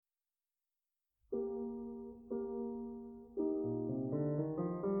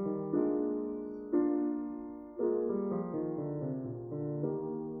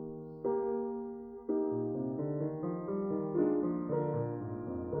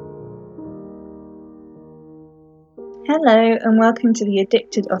Hello and welcome to the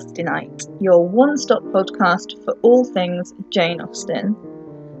Addicted Austenite, your one-stop podcast for all things Jane Austen.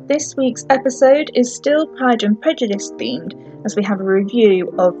 This week's episode is still Pride and Prejudice themed, as we have a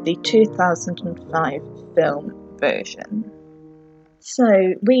review of the 2005 film version.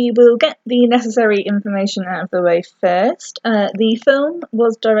 So we will get the necessary information out of the way first. The film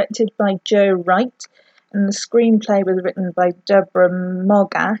was directed by Joe Wright and the screenplay was written by Deborah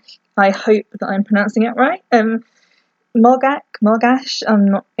Mogash. I hope that I'm pronouncing it right. Mogash,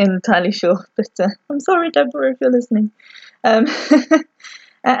 I'm not entirely sure, but I'm sorry, Deborah, if you're listening. And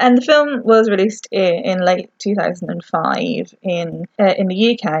the film was released in late 2005 in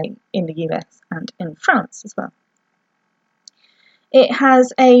the UK, in the US, and in France as well. It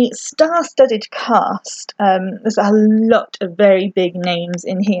has a star-studded cast. There's a lot of very big names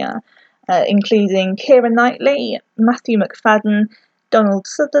in here, including Keira Knightley, Matthew McFadden, Donald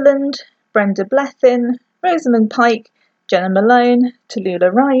Sutherland, Brenda Blethyn, Rosamund Pike, Jenna Malone,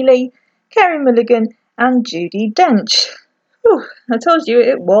 Tallulah Riley, Carey Mulligan, and Judi Dench. Whew, I told you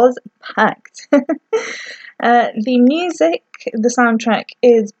it was packed. The music, the soundtrack,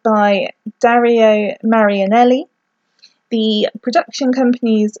 is by Dario Marianelli. The production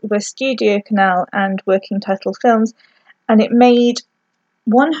companies were Studio Canal and Working Title Films, and it made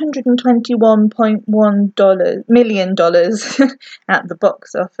 $121.1 million at the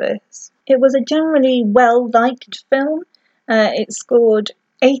box office. It was a generally well-liked film. It scored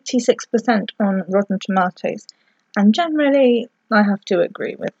 86% on Rotten Tomatoes, and generally I have to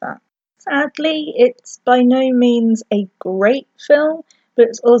agree with that. Sadly, it's by no means a great film, but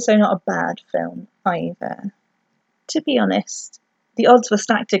it's also not a bad film either. To be honest, the odds were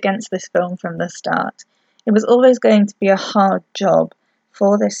stacked against this film from the start. It was always going to be a hard job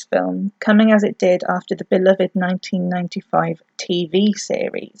for this film, coming as it did after the beloved 1995 TV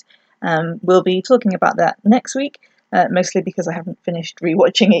series. We'll be talking about that next week, mostly because I haven't finished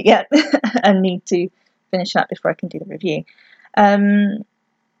rewatching it yet and need to finish that before I can do the review. That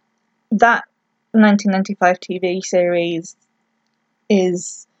 1995 TV series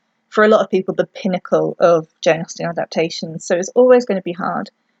is, for a lot of people, the pinnacle of Jane Austen adaptations, so it's always going to be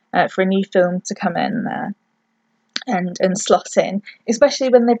hard for a new film to come in there and slot in, especially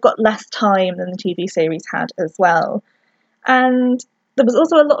when they've got less time than the TV series had as well. And there was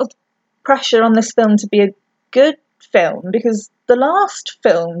also a lot of pressure on this film to be a good film, because the last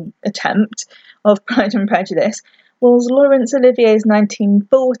film attempt of Pride and Prejudice was Laurence Olivier's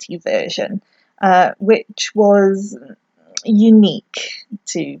 1940 version, which was unique,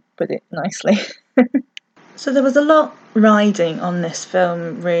 to put it nicely. So there was a lot riding on this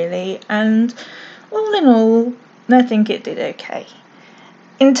film, really, and all in all, I think it did okay.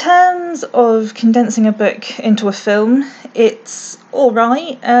 In terms of condensing a book into a film, it's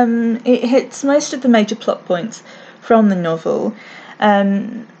alright. It hits most of the major plot points from the novel,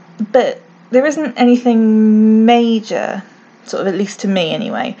 but there isn't anything major, sort of at least to me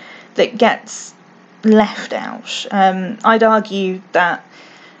anyway, that gets left out. I'd argue that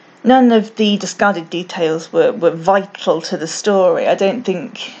none of the discarded details were vital to the story. I don't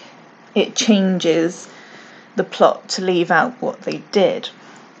think it changes the plot to leave out what they did.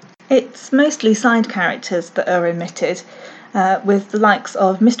 It's mostly side characters that are omitted, with the likes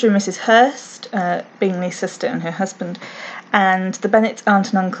of Mr. and Mrs. Hurst, Bingley's sister and her husband, and the Bennets' aunt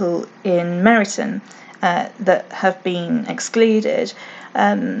and uncle in Meryton, that have been excluded.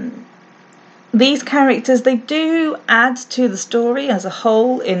 These characters, they do add to the story as a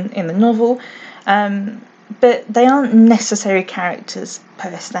whole in the novel, but they aren't necessary characters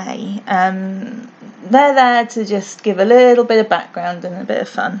per se. They're there to just give a little bit of background and a bit of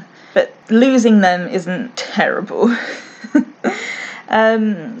fun, but losing them isn't terrible.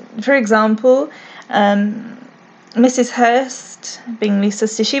 For example, Mrs. Hurst, Bingley's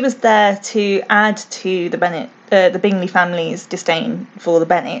sister, she was there to add to the Bingley family's disdain for the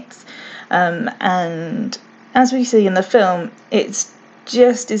Bennets. And as we see in the film, it's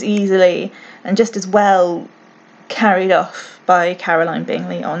just as easily and just as well carried off by Caroline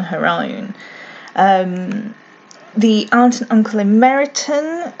Bingley on her own. The aunt and uncle in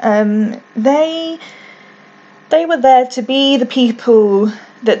Meryton, they were there to be the people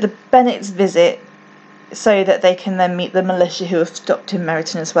that the Bennets visit, so that they can then meet the militia who have stopped in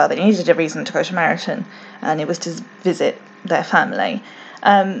Meryton as well. They needed a reason to go to Meryton, and it was to visit their family.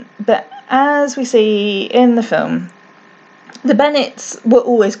 But as we see in the film, the Bennets were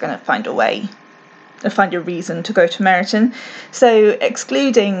always going to find a way, find a reason to go to Meryton. So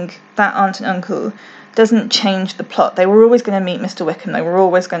excluding that aunt and uncle doesn't change the plot. They were always going to meet Mr. Wickham. They were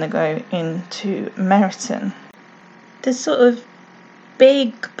always going to go into Meryton. There's sort of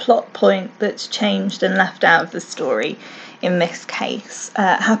big plot point that's changed and left out of the story in this case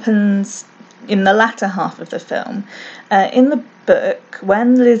happens in the latter half of the film. In the book,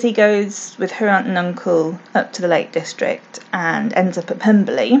 when Lizzie goes with her aunt and uncle up to the Lake District and ends up at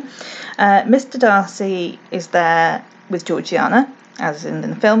Pemberley, Mr. Darcy is there with Georgiana, as in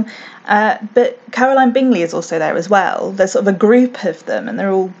the film, but Caroline Bingley is also there as well. There's sort of a group of them, and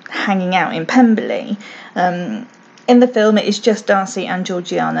they're all hanging out in Pemberley. In the film, it is just Darcy and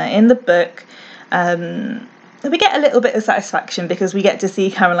Georgiana. In the book, we get a little bit of satisfaction because we get to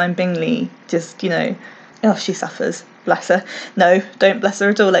see Caroline Bingley just, she suffers, bless her. No, don't bless her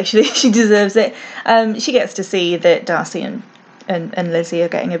at all, actually. She deserves it. She gets to see that Darcy and Lizzie are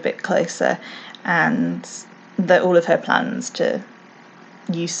getting a bit closer, and that all of her plans to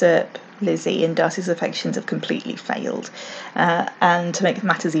usurp Lizzie and Darcy's affections have completely failed. And to make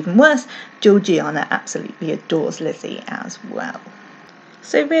matters even worse, Georgiana absolutely adores Lizzie as well.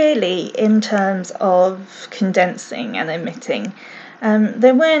 So really, in terms of condensing and omitting,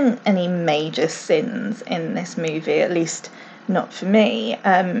 there weren't any major sins in this movie, at least not for me.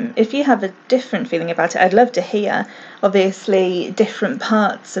 If you have a different feeling about it, I'd love to hear. Obviously, different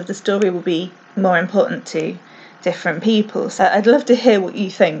parts of the story will be more important to different people, so I'd love to hear what you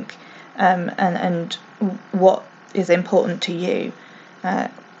think, and what is important to you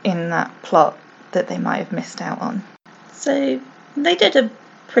in that plot that they might have missed out on. So they did a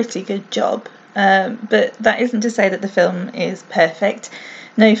pretty good job, but that isn't to say that the film is perfect.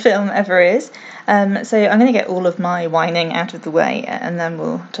 No film ever is. So I'm going to get all of my whining out of the way, and then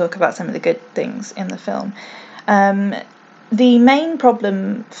we'll talk about some of the good things in the film. The main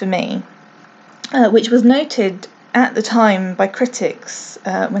problem for me, which was noted at the time by critics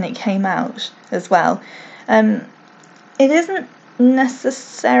when it came out as well, it isn't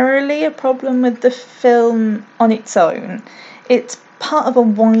necessarily a problem with the film on its own. It's part of a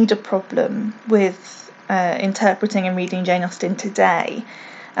wider problem with interpreting and reading Jane Austen today.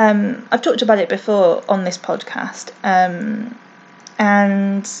 I've talked about it before on this podcast,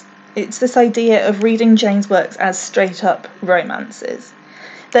 and it's this idea of reading Jane's works as straight up romances.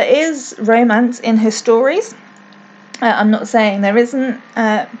 There is romance in her stories. I'm not saying there isn't,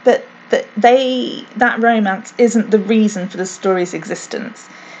 but that romance isn't the reason for the story's existence.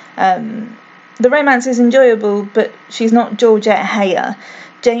 The romance is enjoyable, but she's not Georgette Heyer.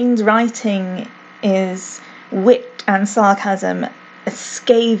 Jane's writing is wit and sarcasm, a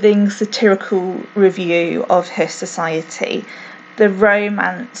scathing satirical review of her society. The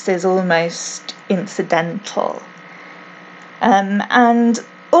romance is almost incidental. And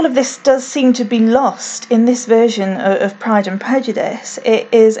all of this does seem to be lost in this version of Pride and Prejudice. It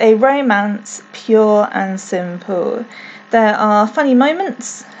is a romance, pure and simple. There are funny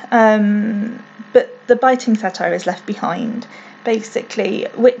moments, but the biting satire is left behind, basically,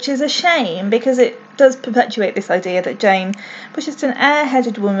 which is a shame because it does perpetuate this idea that Jane was just an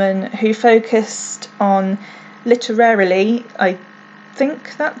airheaded woman who focused on literarily, I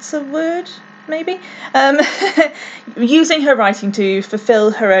think that's a word, maybe, using her writing to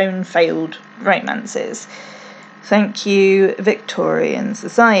fulfil her own failed romances. Thank you, Victorian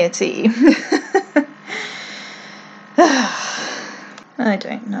society. I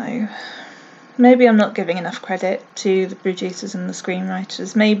don't know. Maybe I'm not giving enough credit to the producers and the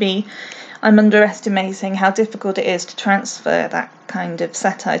screenwriters. Maybe I'm underestimating how difficult it is to transfer that kind of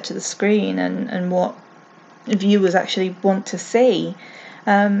satire to the screen and what viewers actually want to see.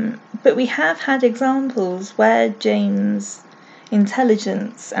 But we have had examples where Jane's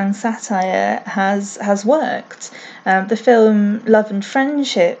intelligence and satire has worked. The film Love and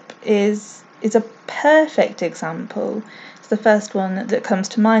Friendship is a perfect example. It's the first one that comes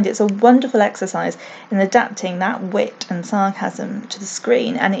to mind. It's a wonderful exercise in adapting that wit and sarcasm to the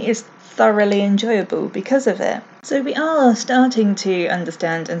screen, and it is thoroughly enjoyable because of it. So we are starting to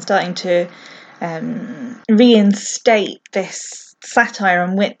understand and starting to reinstate this satire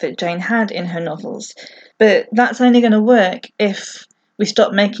and wit that Jane had in her novels. But that's only going to work if we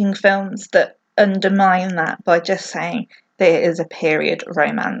stop making films that undermine that by just saying there is a period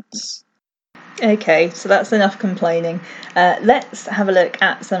romance. Okay, so that's enough complaining. Let's have a look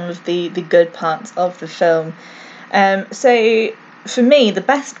at some of the good parts of the film. So for me, the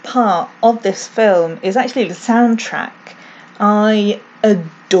best part of this film is actually the soundtrack. I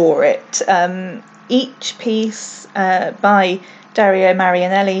adore it. Each piece by Dario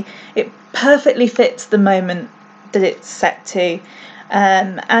Marianelli, it perfectly fits the moment that it's set to,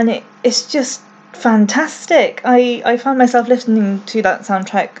 and it's just fantastic. I found myself listening to that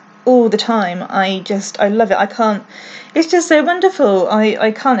soundtrack all the time. I love it. It's just so wonderful.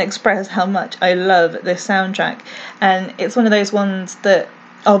 I can't express how much I love this soundtrack, and it's one of those ones that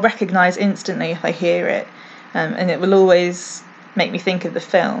I'll recognise instantly if I hear it, and it will always make me think of the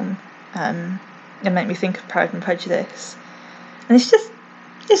film, and make me think of Pride and Prejudice, and it's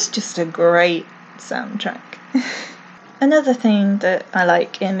just a great soundtrack. Another thing that I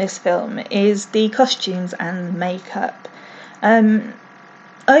like in this film is the costumes and makeup.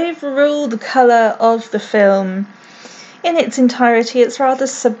 Overall, the colour of the film in its entirety, it's rather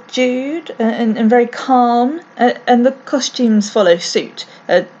subdued and very calm, and the costumes follow suit.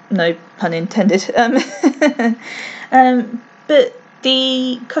 No pun intended. But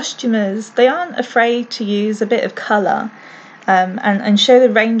the costumers, they aren't afraid to use a bit of colour, and show the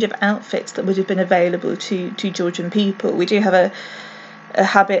range of outfits that would have been available to Georgian people. We do have a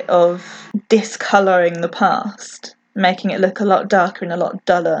habit of discolouring the past, making it look a lot darker and a lot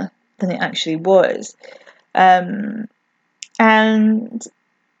duller than it actually was. And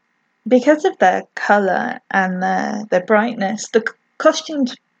because of their colour and their brightness, the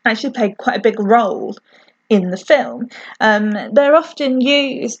costumes actually played quite a big role in the film. They're often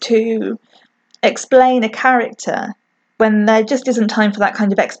used to explain a character when there just isn't time for that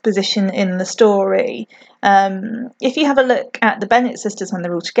kind of exposition in the story. If you have a look at the Bennet sisters when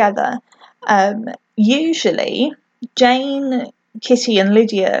they're all together, usually Jane, Kitty and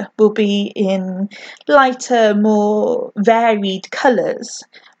Lydia will be in lighter, more varied colours,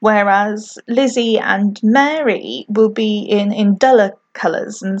 whereas Lizzie and Mary will be in duller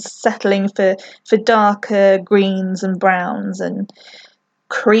colours and settling for darker greens and browns and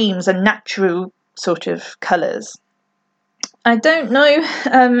creams and natural sort of colours. I don't know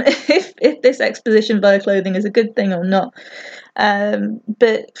if this exposition via clothing is a good thing or not,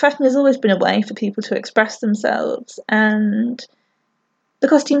 but fashion has always been a way for people to express themselves, and the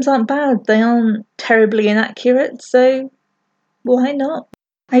costumes aren't bad. They aren't terribly inaccurate, so why not?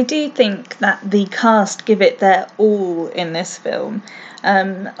 I do think that the cast give it their all in this film.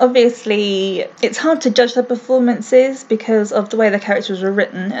 Obviously, it's hard to judge their performances because of the way the characters were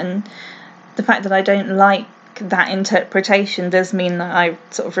written, and the fact that I don't like that interpretation does mean that I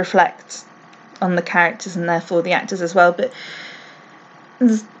sort of reflect on the characters and therefore the actors as well, but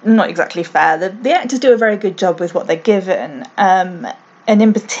it's not exactly fair. The actors do a very good job with what they're given, and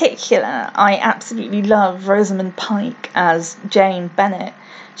in particular I absolutely love Rosamund Pike as Jane Bennet.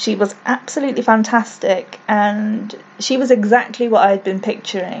 She was absolutely fantastic, and she was exactly what I had been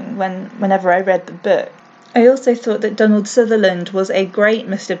picturing whenever I read the book. I also thought that Donald Sutherland was a great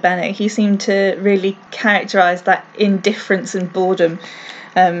Mr. Bennet. He seemed to really characterise that indifference and boredom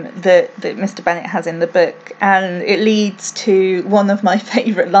that Mr. Bennet has in the book, and it leads to one of my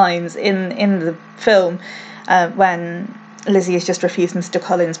favourite lines in the film when Lizzie has just refused Mr.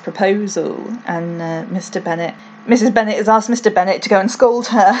 Collins' proposal, and Mrs. Bennet has asked Mr. Bennet to go and scold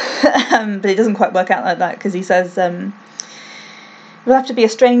her, but it doesn't quite work out like that, because he says, you'll have to be a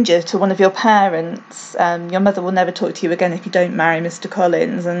stranger to one of your parents. Your mother will never talk to you again if you don't marry Mr.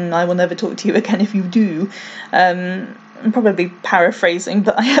 Collins, and I will never talk to you again if you do. I'm probably paraphrasing,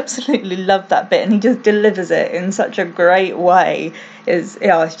 but I absolutely love that bit, and he just delivers it in such a great way. It's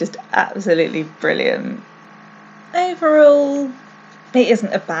just absolutely brilliant. Overall, it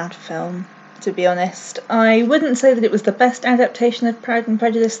isn't a bad film, to be honest. I wouldn't say that it was the best adaptation of Pride and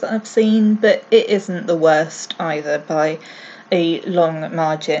Prejudice that I've seen, but it isn't the worst either by a long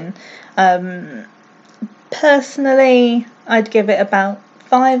margin. Personally, I'd give it about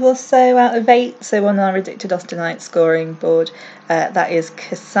 5 or so out of 8. So on our Addicted Austenite scoring board, that is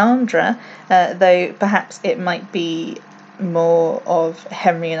Cassandra, though perhaps it might be more of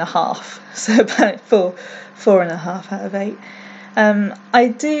Henry and a half, so about 4.5 out of 8. I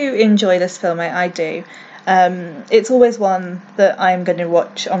do enjoy this film, I do. It's always one that I'm going to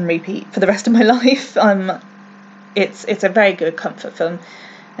watch on repeat for the rest of my life. It's a very good comfort film,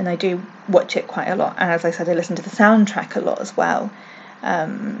 and I do watch it quite a lot, and as I said, I listen to the soundtrack a lot as well.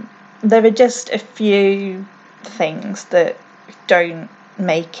 There are just a few things that don't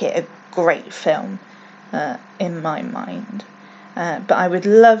make it a great film in my mind, but I would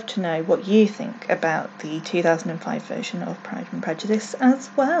love to know what you think about the 2005 version of Pride and Prejudice as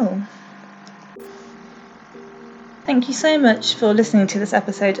well. Thank you so much for listening to this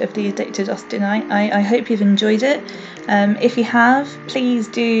episode of The Addicted Austenite. I hope you've enjoyed it. If you have, please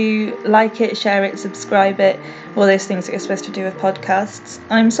do like it, share it, subscribe it, all those things that you're supposed to do with podcasts.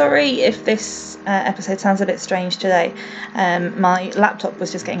 I'm sorry if this episode sounds a bit strange today. My laptop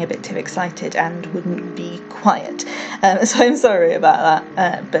was just getting a bit too excited and wouldn't be quiet. So I'm sorry about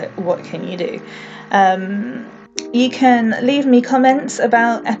that, but what can you do? You can leave me comments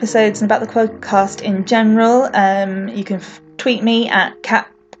about episodes and about the podcast in general. You can tweet me at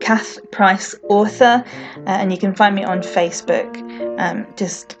Kath Price Author, and you can find me on Facebook.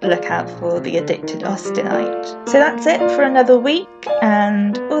 Just look out for the Addicted Austenite. So that's it for another week,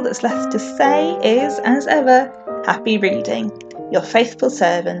 and all that's left to say is, as ever, happy reading. Your faithful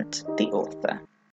servant, the author.